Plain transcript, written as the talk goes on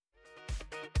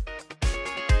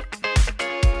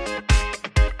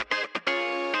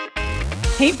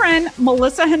Hey friend,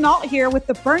 Melissa Hinault here with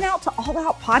the Burnout to All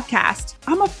Out podcast.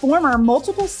 I'm a former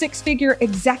multiple six-figure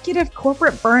executive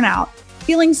corporate burnout,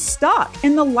 feeling stuck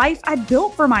in the life I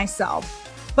built for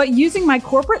myself. But using my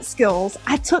corporate skills,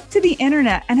 I took to the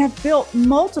internet and have built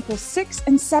multiple 6-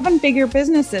 and 7-figure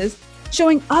businesses,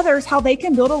 showing others how they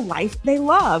can build a life they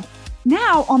love.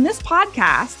 Now, on this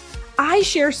podcast, I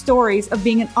share stories of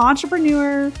being an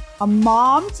entrepreneur, a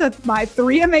mom to my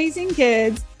 3 amazing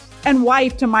kids, and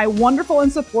wife to my wonderful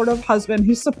and supportive husband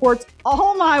who supports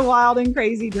all my wild and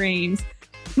crazy dreams.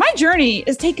 My journey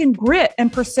is taking grit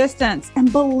and persistence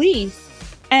and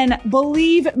belief. And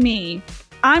believe me,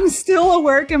 I'm still a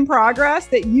work in progress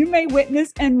that you may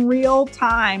witness in real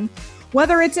time,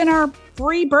 whether it's in our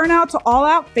free Burnout to All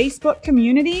Out Facebook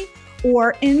community,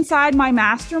 or inside my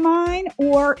mastermind,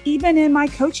 or even in my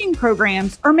coaching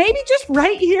programs, or maybe just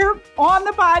right here on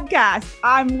the podcast.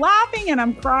 I'm laughing and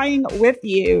I'm crying with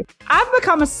you. I've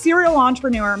become a serial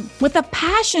entrepreneur with a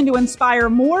passion to inspire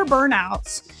more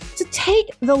burnouts to take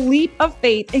the leap of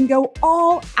faith and go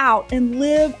all out and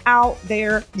live out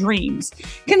their dreams.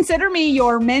 Consider me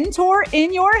your mentor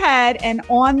in your head and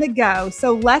on the go.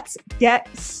 So let's get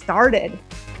started.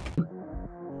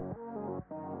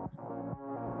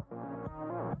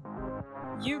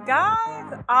 You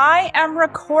guys, I am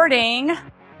recording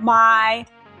my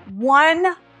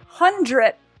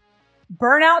 100th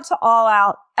Burnout to All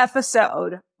Out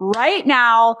episode right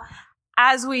now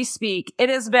as we speak. It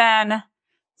has been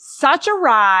such a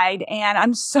ride, and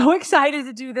I'm so excited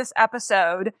to do this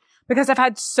episode because I've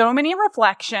had so many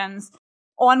reflections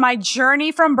on my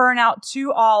journey from burnout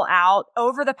to all out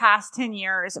over the past 10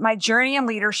 years, my journey in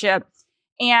leadership.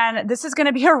 And this is going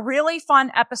to be a really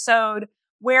fun episode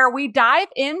where we dive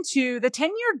into the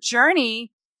 10-year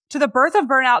journey to the birth of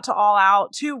Burnout to All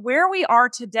Out to where we are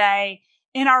today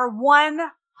in our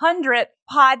 100th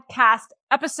podcast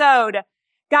episode.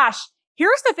 Gosh,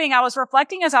 here's the thing. I was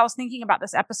reflecting as I was thinking about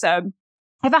this episode.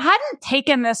 If I hadn't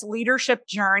taken this leadership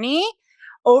journey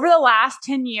over the last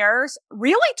 10 years,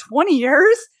 really 20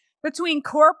 years between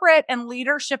corporate and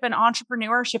leadership and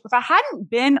entrepreneurship, if I hadn't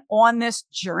been on this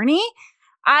journey,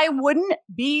 I wouldn't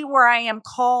be where I am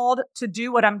called to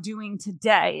do what I'm doing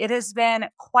today. It has been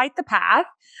quite the path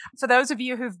for those of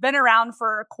you who've been around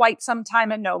for quite some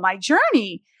time and know my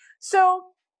journey. So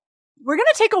we're going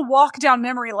to take a walk down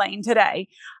memory lane today.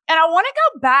 And I want to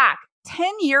go back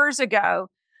 10 years ago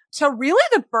to really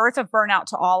the birth of Burnout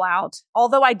to All Out,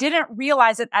 although I didn't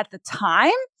realize it at the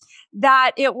time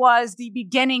that it was the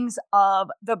beginnings of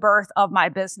the birth of my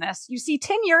business. You see,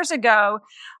 10 years ago,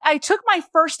 I took my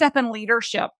first step in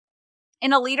leadership,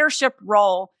 in a leadership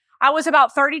role. I was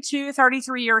about 32,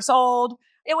 33 years old.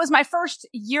 It was my first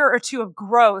year or two of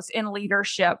growth in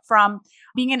leadership, from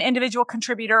being an individual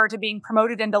contributor to being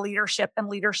promoted into leadership and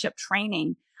leadership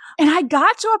training. And I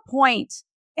got to a point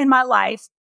in my life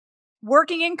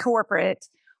working in corporate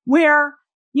where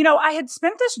I had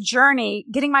spent this journey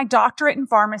getting my doctorate in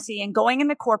pharmacy and going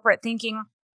into corporate thinking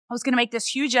I was going to make this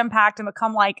huge impact and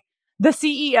become like the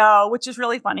CEO, which is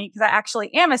really funny because I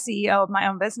actually am a CEO of my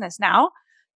own business now.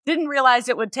 Didn't realize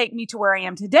it would take me to where I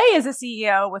am today as a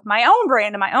CEO with my own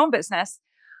brand and my own business.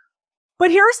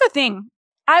 But here's the thing.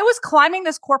 I was climbing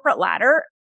this corporate ladder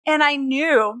and I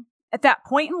knew at that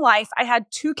point in life, I had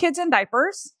 2 kids in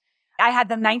diapers. I had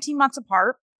them 19 months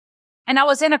apart. And I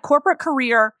was in a corporate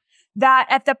career that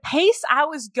at the pace I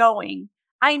was going,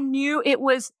 I knew it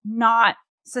was not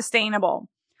sustainable.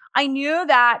 I knew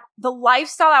that the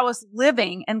lifestyle I was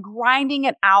living and grinding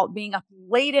it out, being up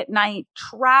late at night,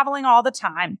 traveling all the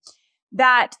time,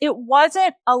 that it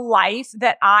wasn't a life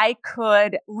that I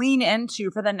could lean into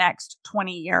for the next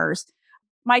 20 years.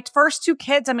 My first 2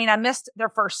 kids, I missed their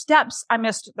first steps. I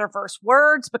missed their first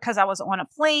words because I was on a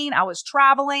plane. I was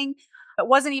traveling. It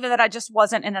wasn't even that I just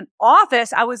wasn't in an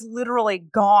office. I was literally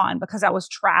gone because I was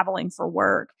traveling for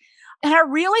work. And I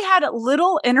really had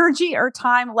little energy or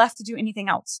time left to do anything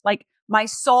else. Like my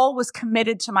soul was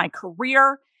committed to my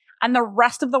career and the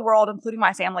rest of the world, including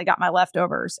my family, got my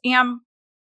leftovers. And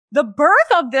the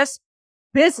birth of this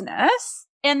business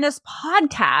and this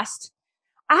podcast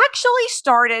actually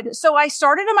started. So I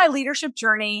started in my leadership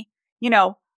journey,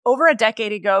 over a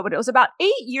decade ago, but it was about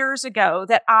 8 years ago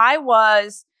that I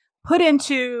was put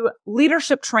into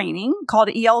leadership training called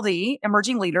ELD,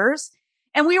 Emerging Leaders.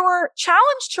 And we were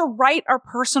challenged to write our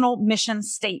personal mission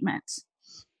statement.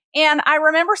 And I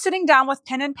remember sitting down with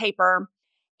pen and paper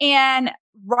and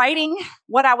writing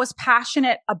what I was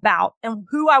passionate about and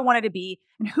who I wanted to be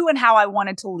and who and how I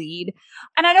wanted to lead.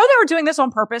 And I know they were doing this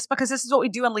on purpose because this is what we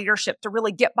do in leadership, to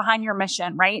really get behind your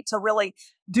mission, right? To really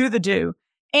do the do.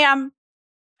 And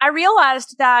I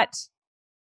realized that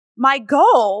my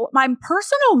goal, my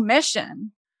personal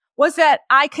mission was that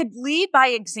I could lead by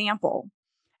example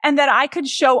and that I could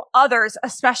show others,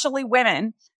 especially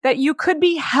women, that you could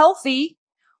be healthy,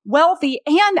 wealthy,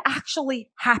 and actually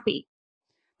happy.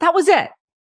 That was it.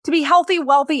 To be healthy,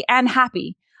 wealthy, and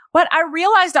happy. But I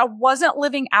realized I wasn't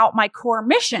living out my core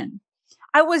mission.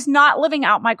 I was not living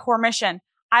out my core mission.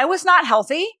 I was not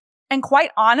healthy. And quite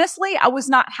honestly, I was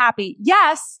not happy.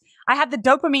 Yes, I had the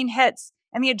dopamine hits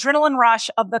and the adrenaline rush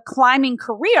of the climbing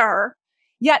career,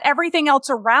 yet everything else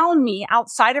around me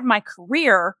outside of my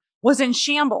career was in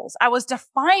shambles. I was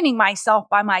defining myself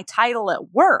by my title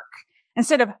at work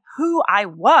instead of who I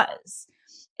was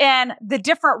and the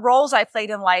different roles I played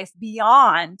in life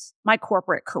beyond my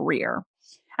corporate career.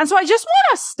 And so I just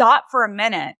want to stop for a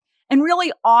minute and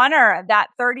really honor that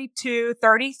 32,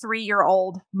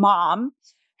 33-year-old mom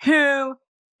who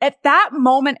at that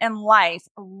moment in life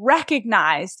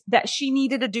recognized that she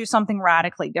needed to do something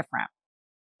radically different,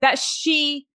 that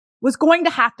she was going to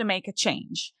have to make a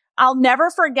change. I'll never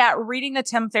forget reading the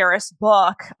Tim Ferriss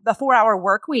book, The 4-Hour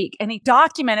Workweek, and he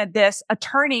documented this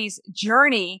attorney's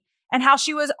journey and how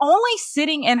she was only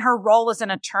sitting in her role as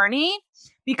an attorney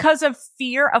because of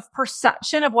fear of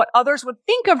perception of what others would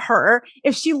think of her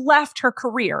if she left her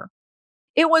career.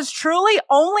 It was truly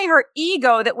only her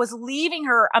ego that was leaving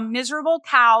her a miserable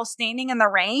cow standing in the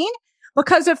rain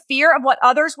because of fear of what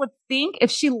others would think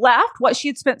if she left what she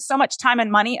had spent so much time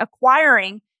and money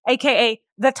acquiring, aka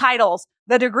the titles,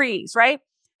 the degrees, right?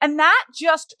 And that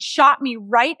just shot me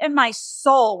right in my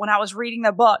soul when I was reading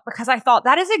the book because I thought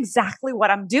that is exactly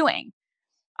what I'm doing.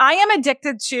 I am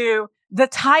addicted to the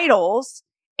titles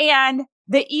and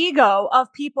the ego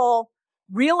of people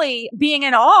really being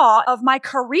in awe of my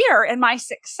career and my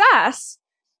success.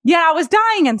 Yet I was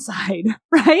dying inside,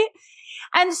 right?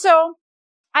 And so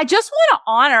I just want to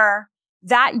honor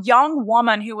that young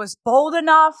woman who was bold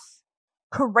enough,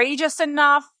 courageous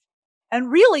enough, and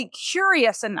really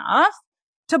curious enough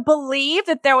to believe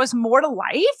that there was more to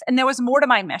life and there was more to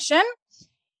my mission.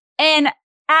 And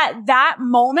at that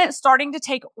moment, starting to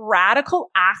take radical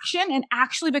action and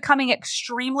actually becoming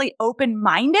extremely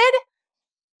open-minded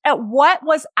at what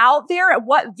was out there, at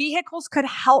what vehicles could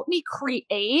help me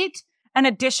create an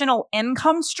additional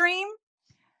income stream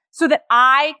so that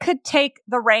I could take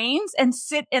the reins and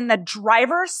sit in the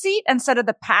driver's seat instead of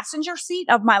the passenger seat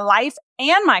of my life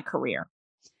and my career.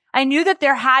 I knew that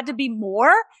there had to be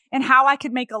more in how I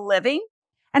could make a living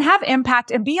and have impact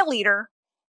and be a leader,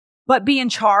 but be in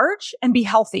charge and be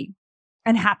healthy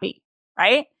and happy,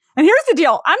 right? And here's the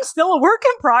deal. I'm still a work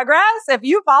in progress. If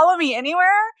you follow me anywhere,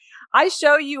 I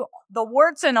show you the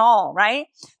warts and all, right?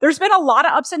 There's been a lot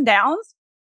of ups and downs,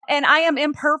 and I am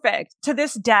imperfect to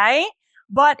this day,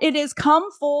 but it has come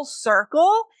full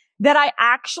circle that I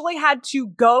actually had to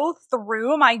go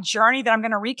through my journey that I'm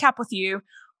going to recap with you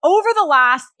over the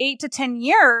last 8 to 10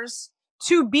 years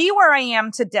to be where I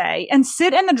am today and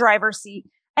sit in the driver's seat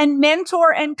and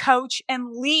mentor and coach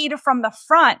and lead from the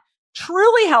front,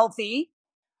 truly healthy,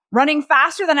 running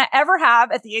faster than I ever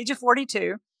have at the age of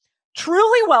 42,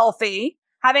 truly wealthy,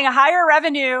 having a higher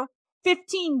revenue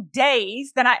 15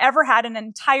 days than I ever had an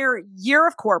entire year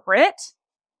of corporate,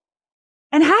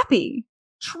 and happy,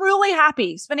 truly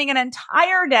happy, spending an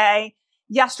entire day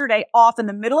yesterday off in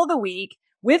the middle of the week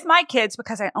with my kids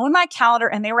because I own my calendar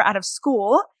and they were out of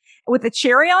school with the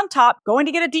cherry on top, going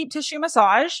to get a deep tissue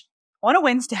massage on a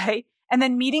Wednesday and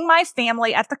then meeting my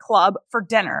family at the club for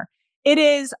dinner.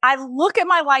 I look at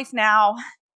my life now,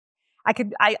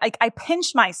 I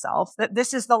pinch myself that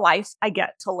this is the life I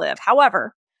get to live.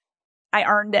 However, I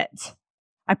earned it.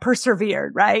 I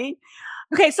persevered, right?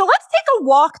 Okay, so let's take a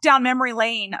walk down memory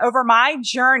lane over my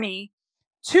journey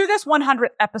to this 100th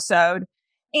episode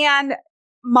and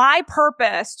my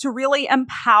purpose to really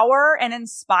empower and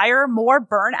inspire more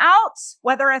burnouts,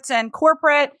 whether it's in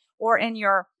corporate or in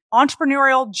your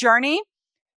entrepreneurial journey,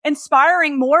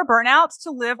 inspiring more burnouts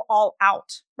to live all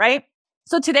out, right?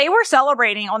 So today we're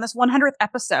celebrating on this 100th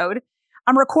episode.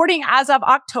 I'm recording as of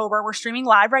October. We're streaming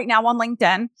live right now on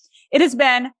LinkedIn. It has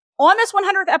been on this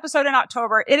 100th episode in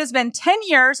October. It has been 10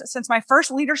 years since my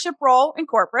first leadership role in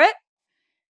corporate.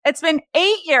 It's been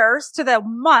 8 years to the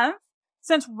month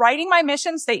since writing my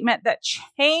mission statement that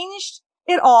changed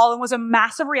it all and was a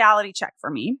massive reality check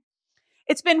for me.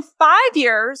 It's been 5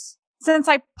 years since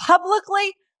I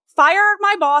publicly fired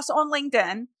my boss on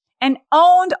LinkedIn and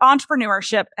owned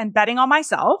entrepreneurship and betting on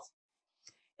myself.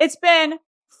 It's been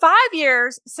 5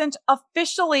 years since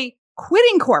officially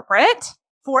quitting corporate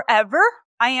forever.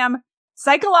 I am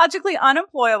psychologically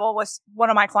unemployable, was one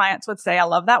of my clients would say. I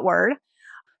love that word.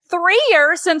 3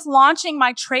 years since launching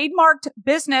my trademarked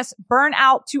business,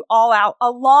 Burnout to All Out,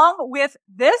 along with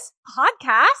this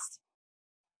podcast.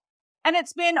 And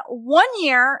it's been 1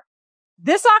 year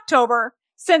this October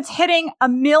since hitting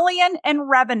 $1 million in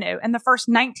revenue in the first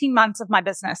 19 months of my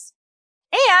business.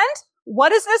 And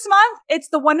what is this month? It's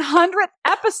the 100th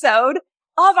episode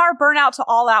of our Burnout to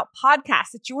All Out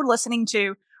podcast that you are listening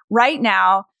to right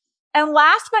now. And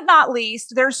last but not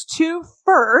least, there's 2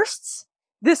 firsts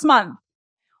this month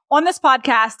on this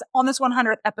podcast, on this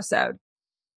 100th episode.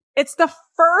 It's the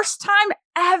first time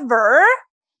ever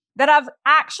that I've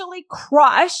actually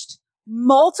crushed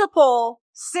multiple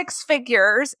 6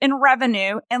 figures in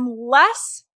revenue in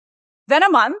less than a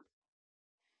month.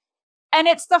 And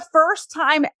it's the first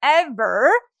time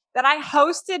ever that I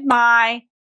hosted my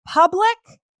public,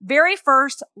 very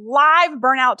first live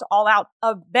Burnout to All Out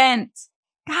event.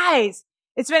 Guys,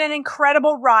 it's been an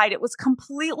incredible ride. It was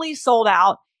completely sold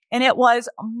out and it was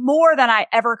more than I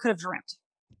ever could have dreamt.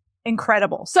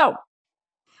 Incredible. So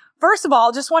first of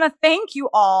all, just want to thank you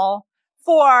all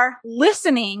for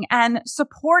listening and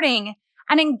supporting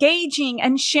and engaging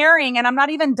and sharing. And I'm not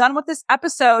even done with this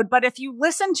episode, but if you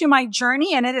listen to my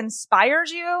journey and it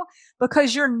inspires you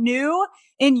because you're new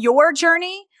in your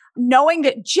journey, knowing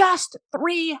that just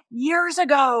 3 years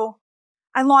ago,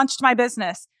 I launched my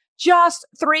business. Just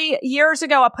 3 years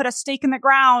ago, I put a stake in the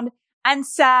ground and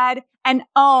said and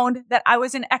owned that I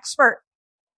was an expert.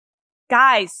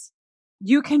 Guys,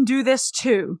 you can do this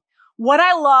too. What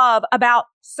I love about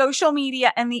social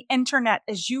media and the internet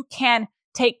is you can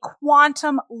take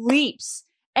quantum leaps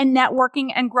in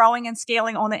networking and growing and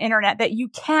scaling on the internet that you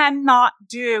cannot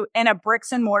do in a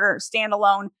bricks and mortar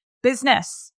standalone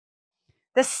business.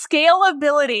 The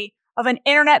scalability of an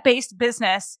internet-based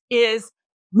business is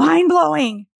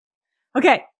mind-blowing.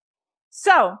 Okay,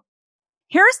 so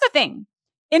here's the thing.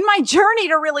 In my journey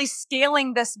to really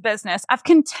scaling this business, I've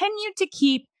continued to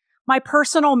keep my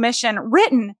personal mission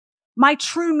written, my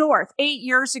true north 8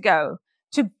 years ago,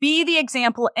 to be the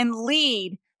example and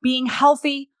lead being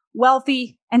healthy,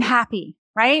 wealthy, and happy,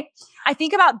 right? I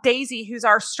think about Daisy, who's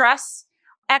our stress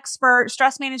expert,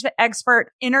 stress management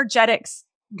expert, energetics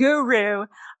guru,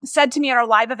 said to me at our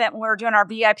live event when we were doing our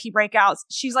VIP breakouts,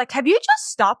 she's like, have you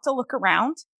just stopped to look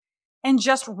around and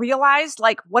just realized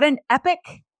like what an epic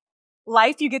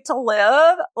life you get to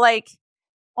live like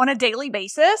on a daily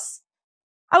basis?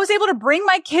 I was able to bring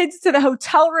my kids to the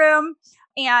hotel room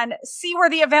and see where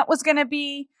the event was going to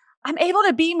be. I'm able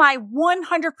to be my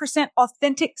 100%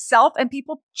 authentic self and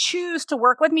people choose to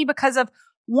work with me because of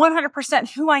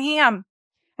 100% who I am.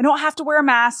 I don't have to wear a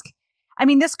mask. I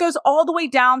mean, this goes all the way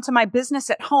down to my business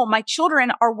at home. My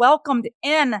children are welcomed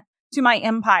in to my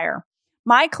empire.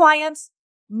 My clients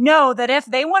know that if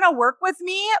they want to work with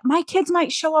me, my kids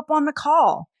might show up on the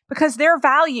call because they're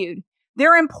valued.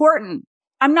 They're important.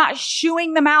 I'm not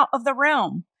shooing them out of the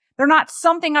room. They're not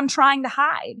something I'm trying to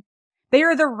hide. They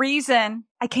are the reason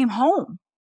I came home.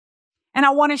 And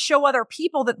I want to show other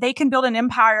people that they can build an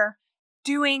empire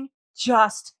doing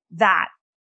just that.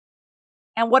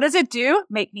 And what does it do?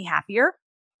 Make me happier.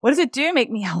 What does it do? Make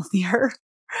me healthier,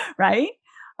 right?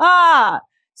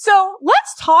 So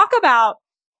let's talk about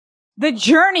the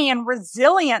journey and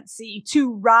resiliency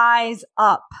to rise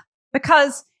up.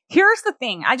 Because here's the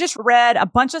thing. I just read a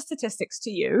bunch of statistics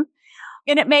to you,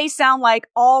 and it may sound like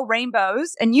all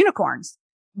rainbows and unicorns,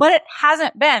 but it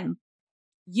hasn't been.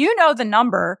 You know the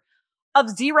number of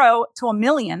 0 to 1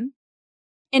 million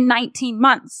in 19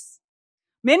 months.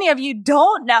 Many of you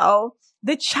don't know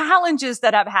the challenges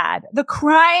that I've had, the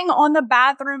crying on the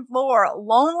bathroom floor,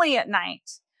 lonely at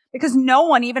night, because no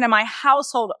one, even in my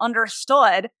household,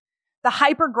 understood the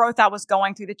hyper growth I was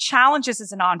going through, the challenges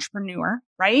as an entrepreneur,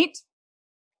 right?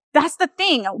 That's the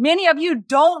thing. Many of you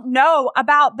don't know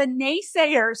about the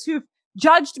naysayers who've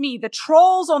judged me, the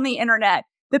trolls on the internet,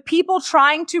 the people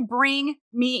trying to bring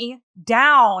me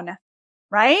down,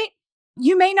 right?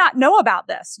 You may not know about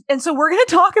this. And so we're going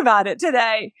to talk about it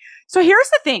today. So here's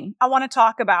the thing I want to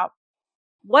talk about.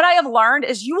 What I have learned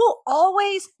is you will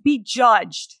always be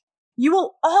judged. You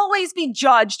will always be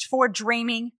judged for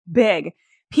dreaming big.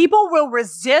 People will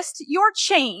resist your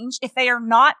change if they are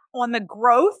not on the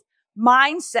growth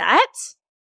mindset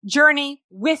journey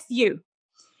with you.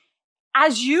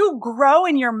 As you grow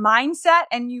in your mindset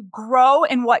and you grow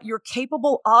in what you're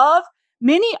capable of,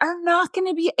 many are not going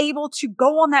to be able to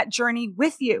go on that journey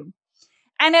with you.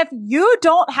 And if you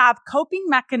don't have coping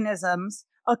mechanisms,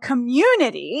 a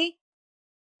community,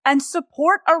 and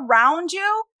support around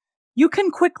you, you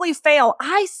can quickly fail.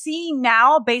 I see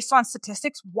now, based on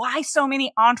statistics, why so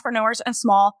many entrepreneurs and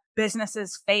small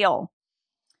businesses fail.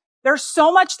 There's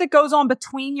so much that goes on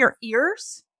between your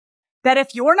ears that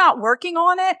if you're not working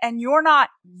on it and you're not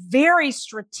very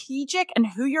strategic in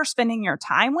who you're spending your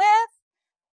time with,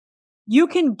 you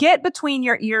can get between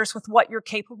your ears with what you're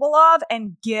capable of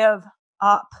and give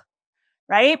up,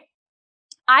 right?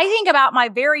 I think about my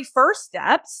very first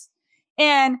steps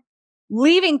in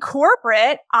leaving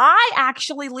corporate. I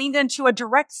actually leaned into a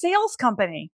direct sales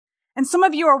company. And some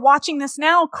of you are watching this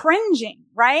now cringing,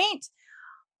 right?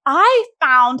 I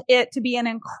found it to be an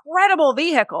incredible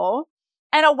vehicle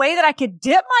and a way that I could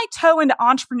dip my toe into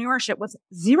entrepreneurship with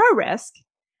zero risk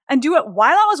and do it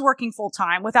while I was working full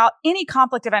time without any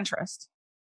conflict of interest.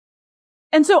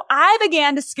 And so I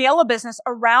began to scale a business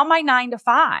around my 9 to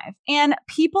 5, and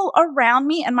people around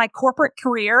me in my corporate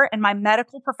career and my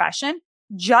medical profession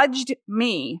judged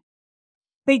me.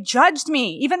 They judged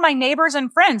me. Even my neighbors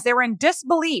and friends, they were in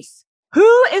disbelief.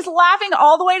 Who is laughing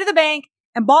all the way to the bank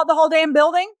and bought the whole damn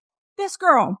building? This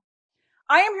girl.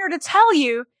 I am here to tell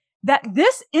you that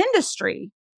this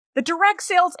industry, the direct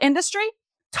sales industry,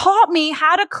 taught me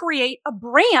how to create a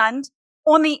brand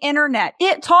on the internet.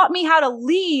 It taught me how to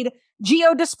lead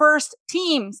geo-dispersed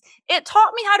teams. It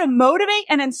taught me how to motivate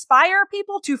and inspire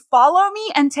people to follow me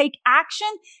and take action,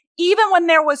 even when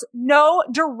there was no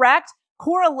direct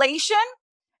correlation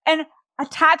and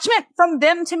attachment from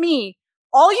them to me.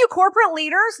 All you corporate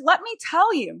leaders, let me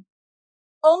tell you,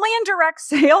 only in direct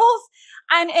sales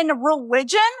and in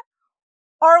religion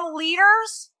are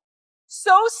leaders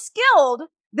so skilled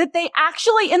that they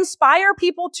actually inspire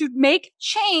people to make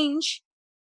change,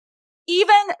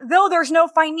 even though there's no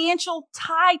financial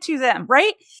tie to them,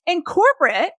 right? In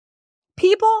corporate,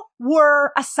 people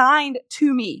were assigned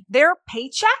to me. Their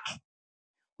paycheck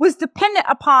was dependent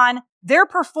upon their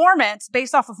performance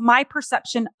based off of my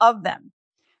perception of them.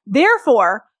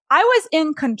 Therefore, I was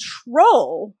in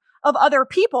control of other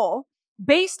people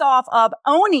based off of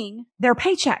owning their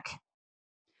paycheck.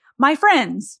 My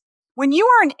friends, when you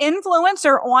are an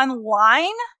influencer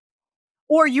online,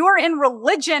 or you're in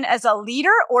religion as a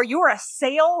leader, or you're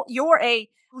a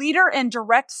leader in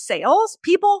direct sales,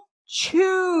 people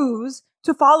choose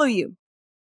to follow you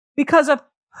because of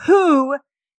who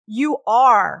you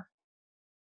are,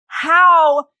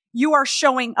 how you are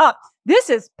showing up. This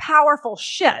is powerful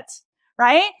shit,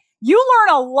 right? You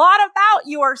learn a lot about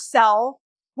yourself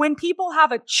when people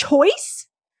have a choice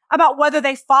about whether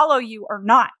they follow you or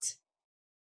not.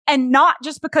 And not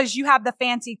just because you have the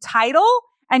fancy title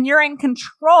and you're in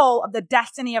control of the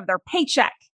destiny of their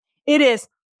paycheck. It is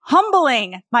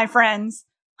humbling, my friends,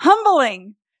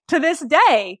 humbling. To this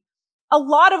day, a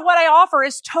lot of what I offer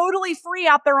is totally free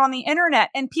out there on the internet,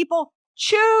 and people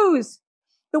choose.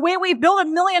 The way we build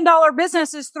 $1 million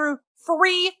business is through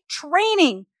free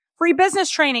training, free business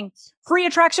training, free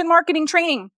attraction marketing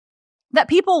training that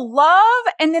people love.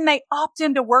 And then they opt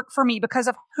in to work for me because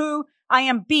of who I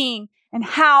am being and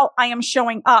how I am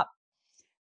showing up.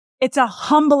 It's a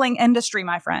humbling industry,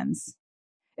 my friends.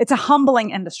 It's a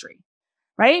humbling industry,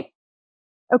 right?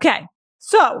 Okay.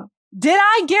 So did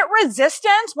I get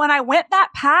resistance when I went that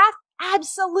path?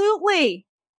 Absolutely.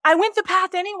 I went the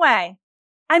path anyway.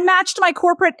 I matched my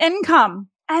corporate income.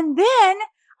 And then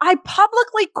I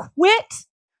publicly quit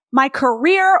my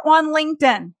career on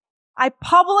LinkedIn. I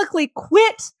publicly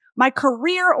quit my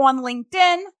career on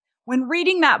LinkedIn when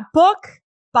reading that book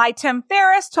by Tim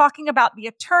Ferriss talking about the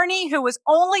attorney who was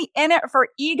only in it for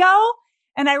ego.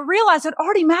 And I realized I'd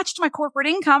already matched my corporate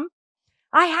income.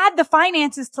 I had the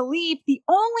finances to leave. The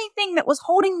only thing that was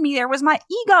holding me there was my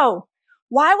ego.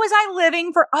 Why was I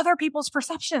living for other people's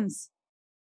perceptions?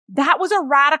 That was a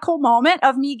radical moment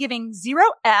of me giving 0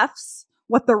 Fs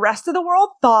what the rest of the world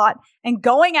thought and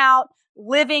going out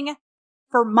living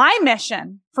for my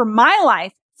mission, for my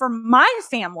life, for my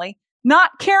family,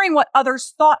 not caring what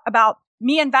others thought about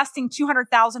me investing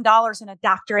 $200,000 in a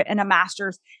doctorate and a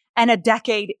master's and a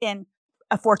decade in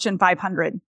a Fortune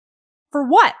 500. For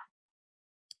what?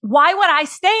 Why would I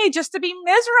stay just to be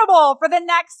miserable for the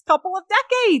next couple of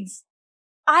decades?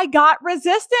 I got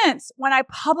resistance when I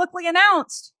publicly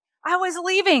announced I was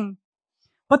leaving.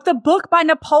 But the book by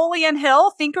Napoleon Hill,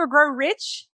 Think or Grow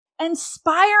Rich,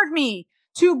 inspired me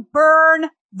to burn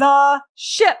the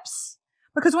ships.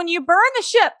 Because when you burn the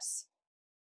ships,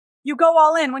 you go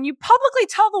all in. When you publicly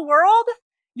tell the world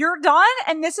you're done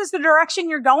and this is the direction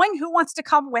you're going, who wants to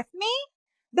come with me?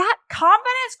 That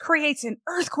confidence creates an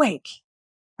earthquake,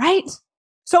 right?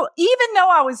 So even though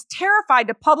I was terrified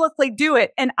to publicly do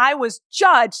it and I was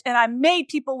judged and I made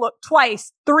people look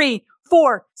twice, 3,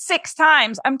 4, 6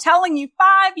 times, I'm telling you,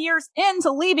 5 years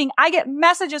into leaving, I get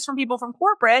messages from people from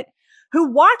corporate who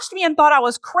watched me and thought I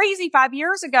was crazy 5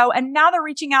 years ago. And now they're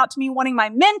reaching out to me wanting my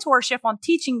mentorship on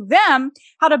teaching them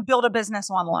how to build a business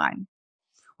online.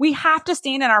 We have to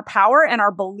stand in our power and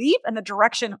our belief and the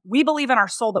direction we believe in our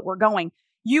soul that we're going.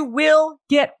 You will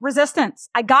get resistance.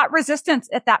 I got resistance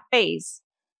at that phase.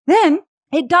 Then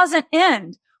it doesn't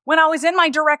end. When I was in my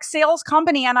direct sales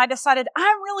company and I decided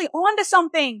I'm really onto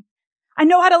something. I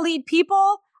know how to lead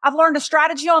people. I've learned a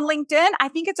strategy on LinkedIn. I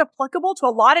think it's applicable to a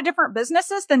lot of different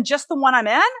businesses than just the one I'm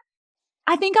in.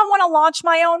 I think I want to launch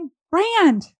my own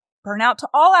brand, Burnout to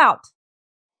All Out.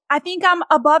 I think I'm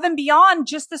above and beyond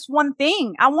just this one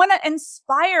thing. I want to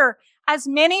inspire as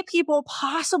many people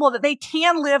possible that they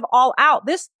can live all out.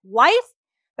 This life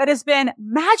that has been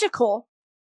magical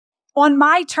on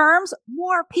my terms,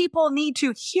 more people need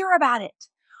to hear about it.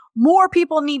 More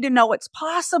people need to know it's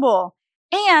possible.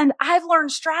 And I've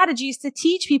learned strategies to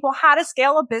teach people how to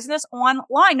scale a business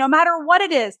online, no matter what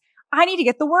it is. I need to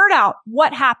get the word out.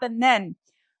 What happened then?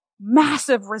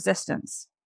 Massive resistance.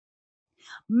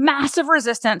 Massive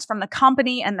resistance from the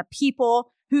company and the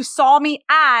people who saw me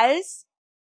as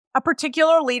a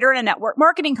particular leader in a network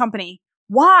marketing company.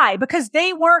 Why? Because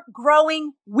they weren't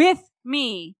growing with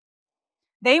me.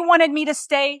 They wanted me to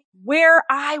stay where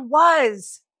I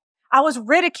was. I was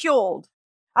ridiculed.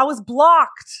 I was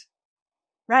blocked,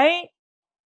 right?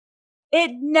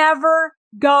 It never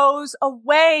goes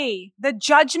away. The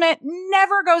judgment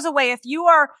never goes away. If you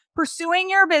are pursuing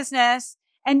your business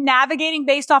and navigating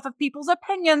based off of people's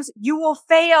opinions, you will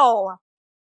fail.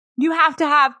 You have to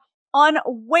have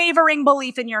unwavering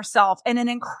belief in yourself and an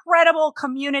incredible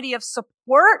community of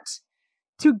support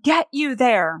to get you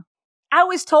there. I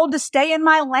was told to stay in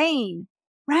my lane,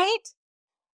 right?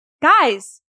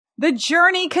 Guys, the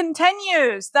journey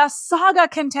continues. The saga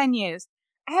continues.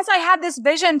 As I had this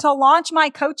vision to launch my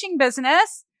coaching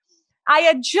business, I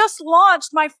had just launched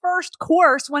my first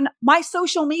course when my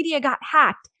social media got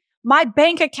hacked. My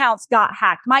bank accounts got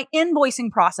hacked. My invoicing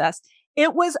process.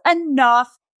 It was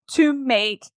enough to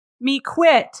make me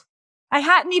quit. I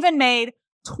hadn't even made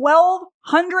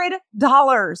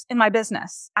 $1,200 in my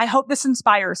business. I hope this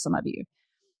inspires some of you.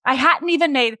 I hadn't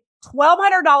even made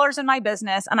 $1,200 in my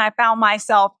business, and I found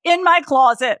myself in my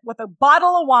closet with a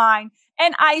bottle of wine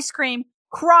and ice cream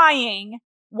crying,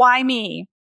 why me?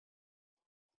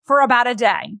 For about a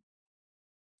day.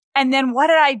 And then what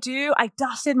did I do? I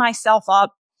dusted myself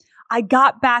up. I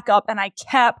got back up and I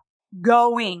kept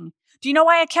going. Do you know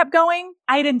why I kept going?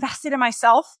 I had invested in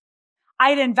myself. I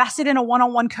had invested in a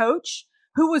one-on-one coach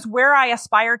who was where I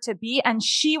aspired to be, and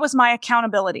she was my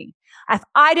accountability. If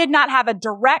I did not have a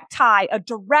direct tie, a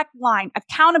direct line,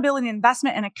 accountability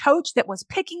investment in a coach that was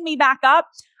picking me back up,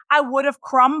 I would have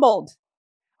crumbled.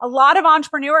 A lot of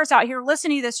entrepreneurs out here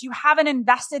listening to this, you haven't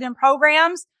invested in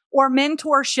programs or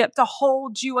mentorship to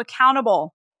hold you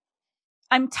accountable.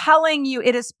 I'm telling you,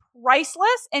 it is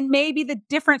priceless and maybe the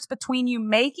difference between you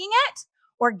making it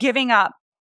or giving up.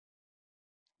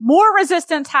 More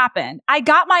resistance happened. I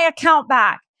got my account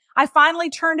back. I finally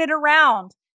turned it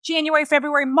around. January,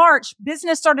 February, March,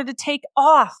 business started to take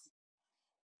off.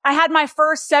 I had my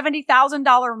first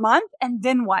 $70,000 month. And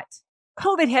then what?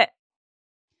 COVID hit.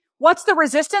 What's the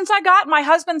resistance I got? My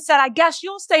husband said, I guess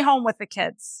you'll stay home with the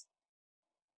kids.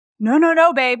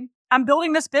 No, babe. I'm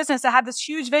building this business. I had this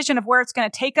huge vision of where it's going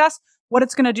to take us, what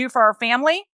it's going to do for our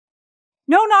family.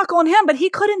 No knock on him, but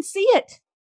he couldn't see it.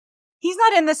 He's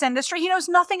not in this industry. He knows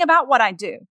nothing about what I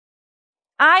do.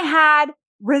 I had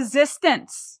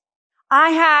resistance. I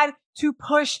had to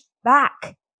push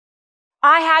back.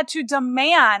 I had to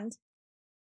demand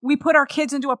we put our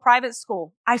kids into a private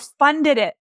school. I funded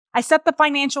it. I set the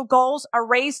financial goals. I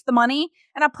raised the money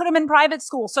and I put them in private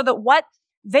school so that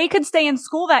they could stay in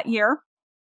school that year,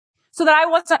 so that I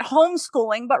wasn't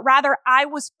homeschooling, but rather I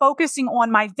was focusing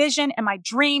on my vision and my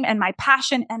dream and my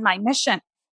passion and my mission.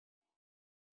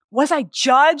 Was I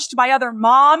judged by other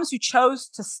moms who chose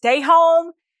to stay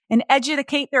home and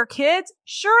educate their kids?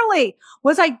 Surely.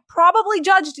 Was I probably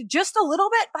judged just a little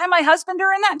bit by my husband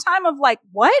during that time of like,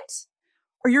 what?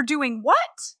 Or you're doing what?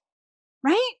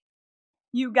 Right?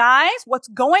 You guys, what's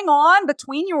going on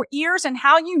between your ears and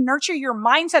how you nurture your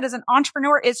mindset as an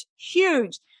entrepreneur is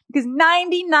huge, because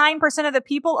 99% of the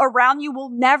people around you will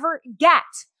never get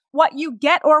what you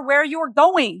get or where you're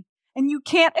going. And you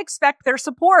can't expect their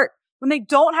support when they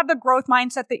don't have the growth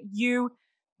mindset that you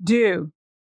do.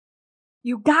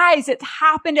 You guys, it's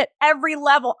happened at every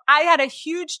level. I had a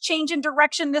huge change in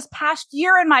direction this past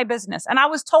year in my business. And I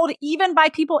was told even by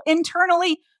people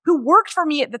internally who worked for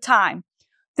me at the time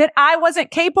that I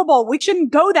wasn't capable. We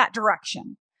shouldn't go that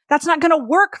direction. That's not going to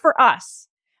work for us.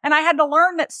 And I had to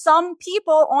learn that some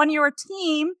people on your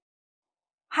team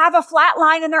have a flat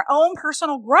line in their own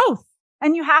personal growth.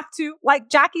 And you have to, like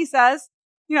Jackie says,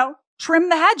 trim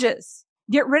the hedges,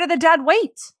 get rid of the dead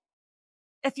weight.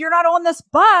 if you're not on this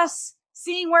bus,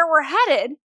 seeing where we're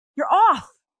headed, you're off.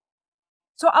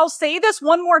 So I'll say this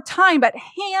one more time, but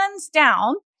hands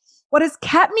down, what has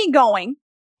kept me going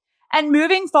and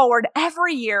moving forward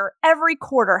every year, every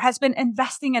quarter has been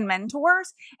investing in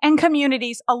mentors and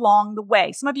communities along the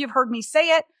way. Some of you have heard me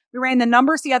say it. We ran the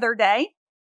numbers the other day.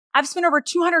 I've spent over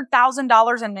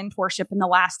 $200,000 in mentorship in the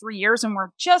last 3 years, and we're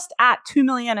just at $2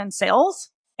 million in sales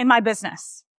in my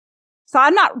business. So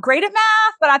I'm not great at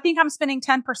math, but I think I'm spending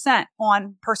 10%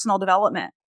 on personal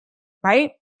development,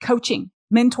 right? Coaching,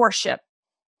 mentorship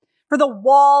for the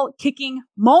wall kicking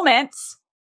moments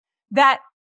that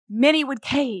many would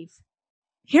cave.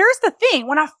 Here's the thing.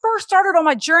 When I first started on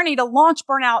my journey to launch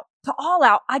Burnout to All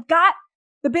Out, I got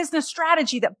the business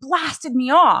strategy that blasted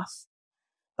me off,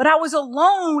 but I was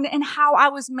alone in how I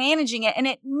was managing it. And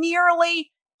it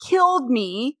nearly killed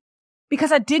me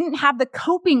because I didn't have the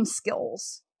coping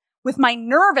skills with my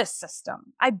nervous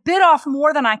system. I bit off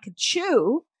more than I could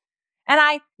chew. And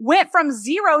I went from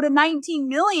 0 to 19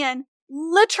 million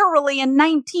literally in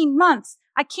 19 months.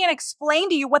 I can't explain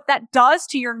to you what that does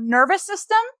to your nervous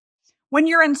system when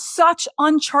you're in such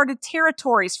uncharted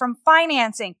territories, from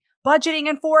financing, budgeting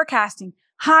and forecasting,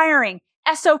 hiring,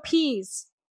 SOPs,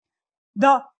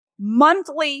 the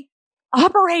monthly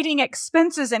operating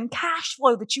expenses and cash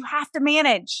flow that you have to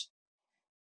manage.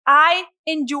 I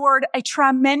endured a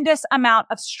tremendous amount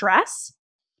of stress,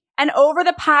 and over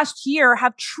the past year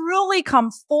have truly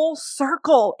come full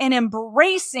circle in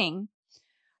embracing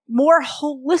more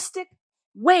holistic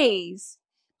ways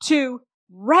to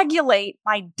regulate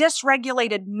my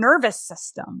dysregulated nervous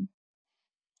system,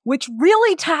 which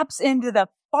really taps into the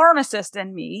pharmacist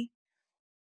in me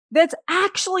that's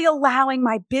actually allowing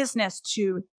my business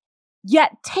to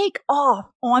yet take off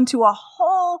onto a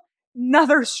whole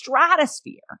nother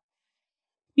stratosphere,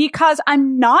 because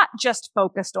I'm not just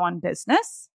focused on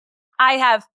business. I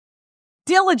have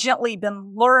diligently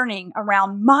been learning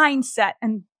around mindset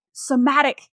and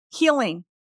somatic healing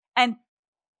and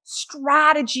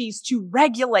strategies to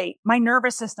regulate my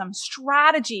nervous system,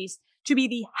 strategies to be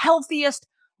the healthiest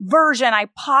version I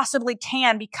possibly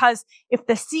can. Because if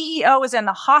the CEO is in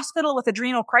the hospital with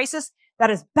adrenal crisis, that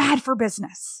is bad for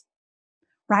business,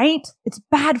 right? It's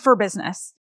bad for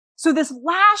business. So this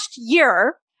last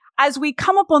year, as we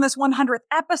come up on this 100th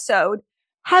episode,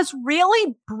 has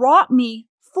really brought me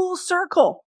full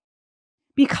circle,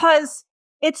 because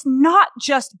it's not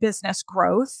just business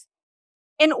growth.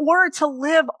 In order to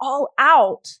live all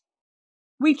out,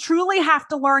 we truly have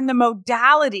to learn the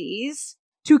modalities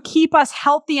to keep us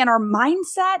healthy in our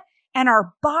mindset and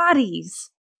our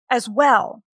bodies as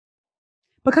well.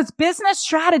 Because business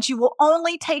strategy will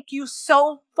only take you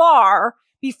so far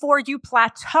before you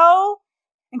plateau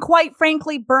and, quite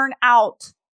frankly, burn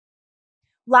out.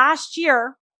 Last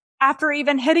year, after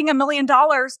even hitting $1 million,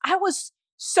 I was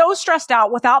so stressed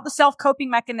out without the self-coping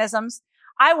mechanisms.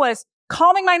 I was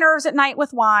calming my nerves at night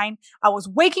with wine. I was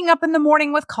waking up in the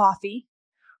morning with coffee,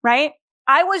 right?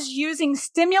 I was using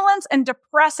stimulants and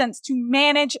depressants to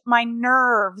manage my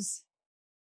nerves.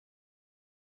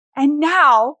 And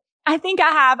now I think I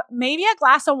have maybe a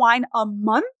glass of wine a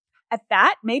month at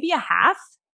that, maybe a half.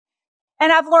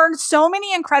 And I've learned so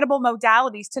many incredible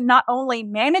modalities to not only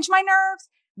manage my nerves,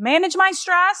 manage my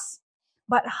stress,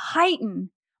 but heighten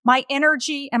my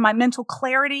energy and my mental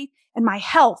clarity and my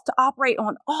health to operate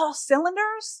on all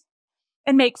cylinders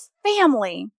and make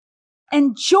family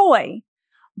and joy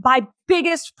my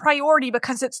biggest priority,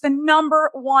 because it's the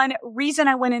number one reason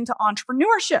I went into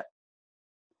entrepreneurship,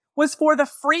 was for the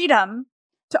freedom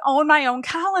to own my own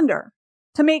calendar,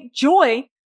 to make joy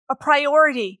a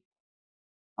priority.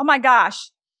 Oh my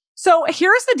gosh. So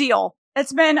here's the deal.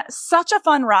 It's been such a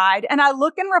fun ride. And I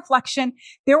look in reflection,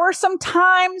 there were some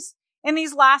times in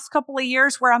these last couple of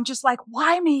years where I'm just like,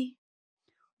 why me?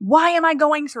 Why am I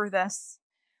going through this?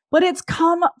 But it's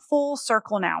come full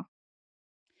circle now,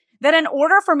 that in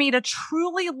order for me to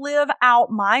truly live out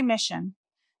my mission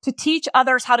to teach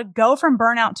others how to go from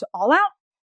burnout to all out,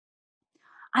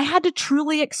 I had to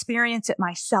truly experience it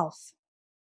myself.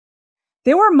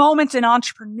 There were moments in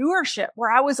entrepreneurship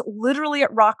where I was literally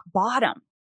at rock bottom,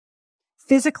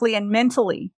 physically and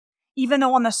mentally, even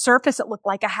though on the surface it looked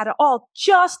like I had it all,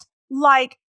 just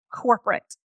like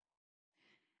corporate.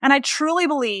 And I truly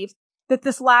believe that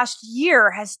this last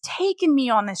year has taken me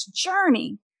on this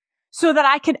journey so that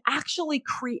I could actually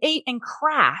create and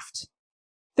craft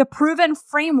the proven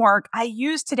framework I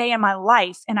use today in my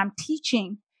life and I'm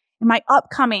teaching in my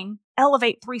upcoming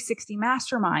Elevate 360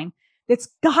 Mastermind, that's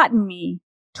gotten me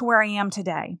to where I am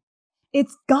today.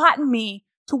 It's gotten me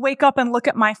to wake up and look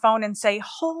at my phone and say,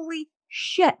 holy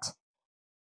shit,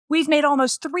 we've made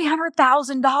almost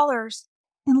 $300,000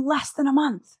 in less than a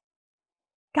month.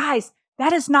 Guys,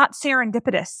 that is not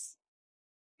serendipitous.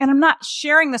 And I'm not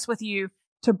sharing this with you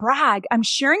to brag. I'm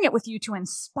sharing it with you to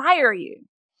inspire you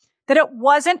that it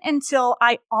wasn't until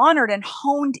I honored and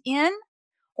honed in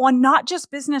on not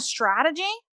just business strategy,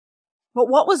 but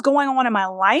what was going on in my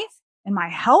life and my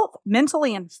health,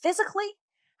 mentally and physically,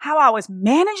 how I was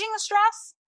managing the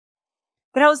stress,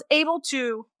 that I was able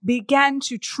to begin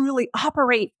to truly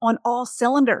operate on all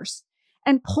cylinders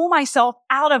and pull myself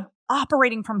out of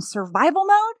operating from survival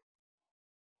mode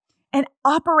and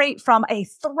operate from a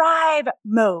thrive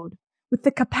mode with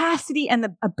the capacity and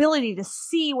the ability to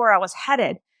see where I was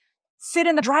headed, sit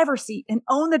in the driver's seat and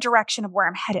own the direction of where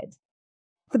I'm headed.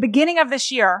 At the beginning of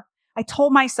this year, I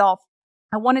told myself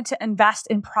I wanted to invest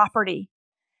in property.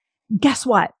 Guess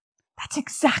what? That's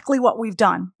exactly what we've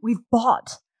done. We've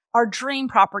bought our dream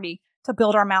property to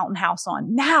build our mountain house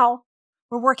on. Now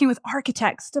we're working with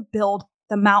architects to build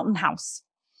the mountain house,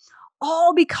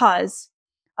 all because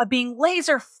of being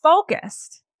laser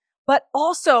focused, but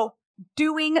also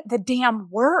doing the damn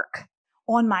work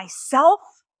on myself,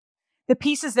 the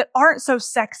pieces that aren't so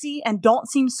sexy and don't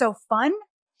seem so fun.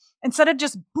 Instead of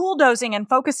just bulldozing and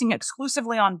focusing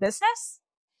exclusively on business,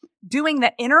 doing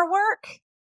the inner work,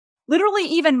 literally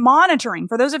even monitoring,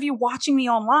 for those of you watching me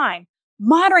online,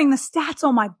 monitoring the stats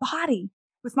on my body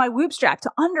with my Whoop strap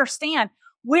to understand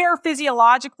where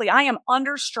physiologically I am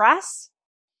under stress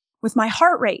with my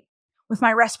heart rate, with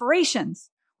my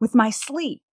respirations, with my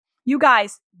sleep. You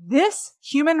guys, this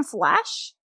human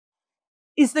flesh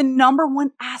is the number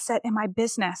one asset in my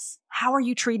business. How are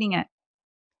you treating it?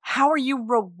 How are you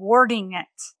rewarding it?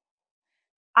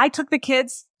 I took the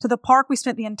kids to the park. We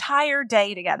spent the entire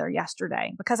day together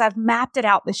yesterday because I've mapped it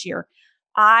out this year.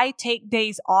 I take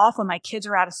days off when my kids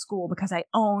are out of school because I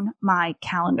own my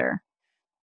calendar.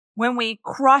 When we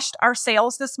crushed our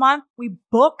sales this month, we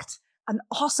booked an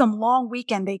awesome long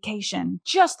weekend vacation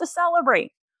just to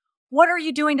celebrate. What are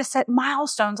you doing to set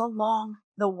milestones along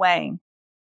the way?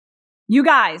 You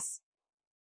guys,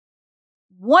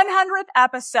 100th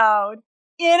episode.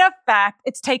 In effect,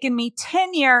 it's taken me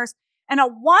 10 years and a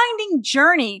winding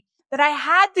journey that I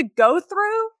had to go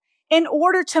through in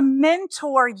order to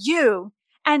mentor you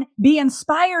and be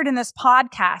inspired in this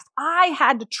podcast. I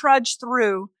had to trudge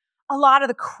through a lot of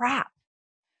the crap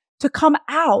to come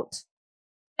out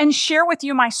and share with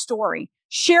you my story,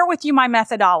 share with you my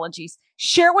methodologies,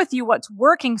 share with you what's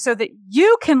working so that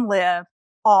you can live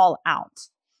all out.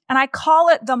 And I call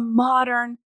it the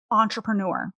modern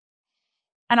entrepreneur.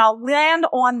 And I'll land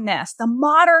on this. The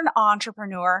modern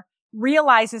entrepreneur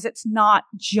realizes it's not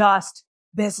just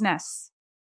business.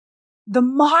 The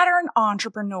modern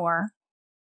entrepreneur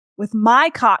with my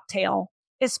cocktail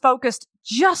is focused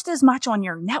just as much on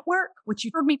your network, which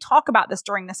you heard me talk about this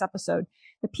during this episode,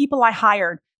 the people I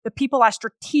hired, the people I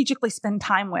strategically spend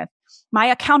time with, my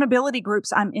accountability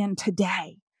groups I'm in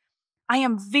today. I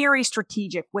am very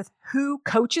strategic with who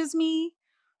coaches me,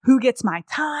 who gets my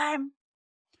time,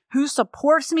 who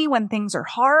supports me when things are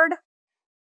hard.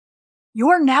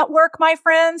 Your network, my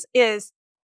friends, is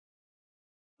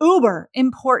uber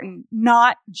important,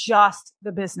 not just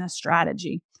the business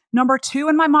strategy. Number 2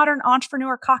 in my modern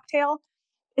entrepreneur cocktail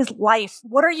is life.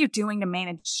 What are you doing to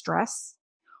manage stress?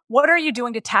 What are you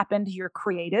doing to tap into your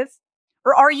creative?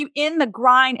 Or are you in the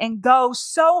grind and go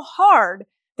so hard,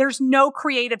 there's no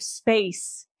creative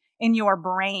space in your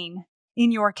brain,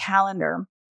 in your calendar,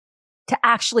 to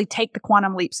actually take the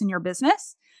quantum leaps in your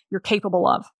business you're capable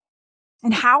of?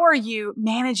 And how are you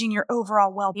managing your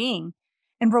overall well-being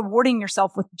and rewarding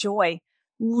yourself with joy,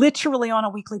 literally on a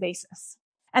weekly basis?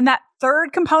 And that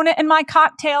third component in my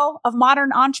cocktail of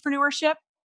modern entrepreneurship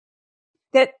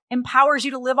that empowers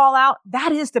you to live all out,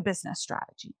 that is the business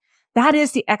strategy. That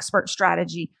is the expert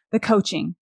strategy, the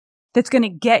coaching that's going to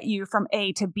get you from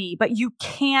A to B. But you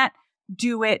can't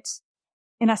do it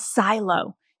in a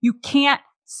silo. You can't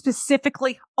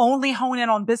specifically only hone in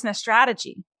on business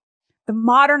strategy. The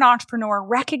modern entrepreneur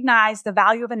recognizes the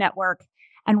value of a network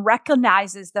and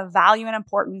recognizes the value and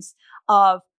importance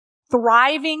of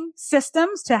thriving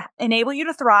systems to enable you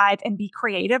to thrive and be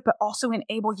creative, but also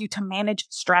enable you to manage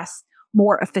stress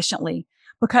more efficiently.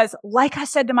 Because like I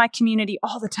said to my community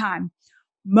all the time,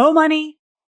 mo money,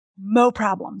 mo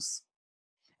problems.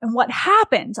 And what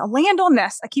happens, I'll land on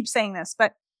this, I keep saying this,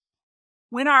 but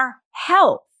when our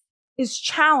health is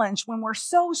challenged, when we're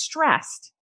so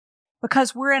stressed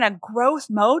because we're in a growth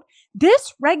mode,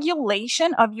 this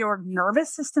regulation of your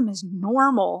nervous system is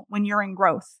normal when you're in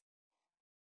growth.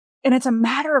 And it's a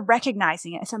matter of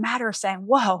recognizing it. It's a matter of saying,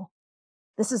 whoa,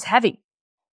 this is heavy.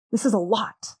 This is a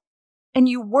lot. And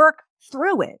you work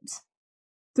through it,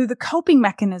 through the coping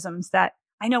mechanisms that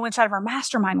I know inside of our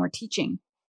mastermind, we're teaching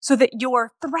so that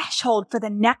your threshold for the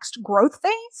next growth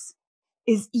phase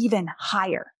is even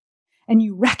higher. And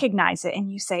you recognize it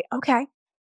and you say, okay,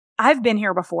 I've been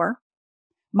here before.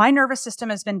 My nervous system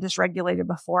has been dysregulated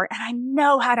before, and I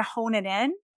know how to hone it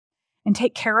in and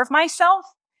take care of myself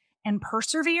and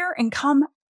persevere and come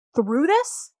through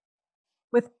this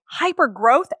with hyper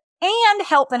growth and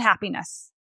health and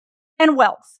happiness and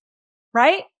wealth,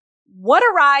 right? What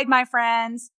a ride, my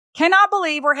friends. Cannot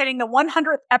believe we're hitting the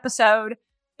 100th episode.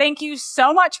 Thank you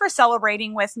so much for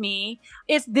celebrating with me.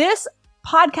 If this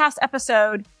podcast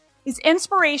episode is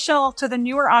inspirational to the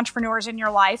newer entrepreneurs in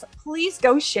your life, please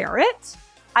go share it.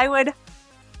 I would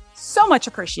so much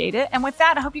appreciate it. And with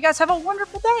that, I hope you guys have a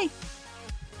wonderful day.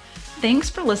 Thanks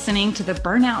for listening to the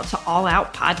Burnout to All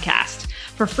Out podcast.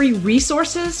 For free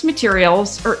resources,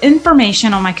 materials, or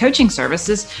information on my coaching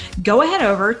services, go ahead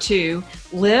over to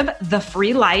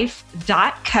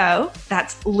livethefreelife.co.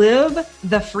 That's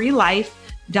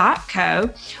livethefreelife.co.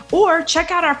 Or check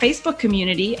out our Facebook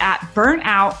community at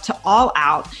Burnout to All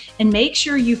Out, and make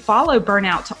sure you follow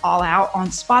Burnout to All Out on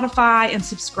Spotify and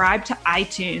subscribe to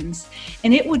iTunes.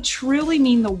 And it would truly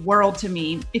mean the world to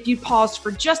me if you paused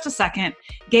for just a second,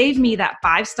 gave me that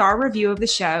 5-star review of the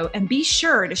show, and be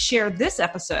sure to share this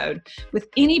episode with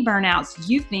any burnouts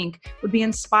you think would be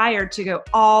inspired to go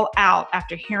all out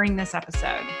after hearing this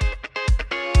episode.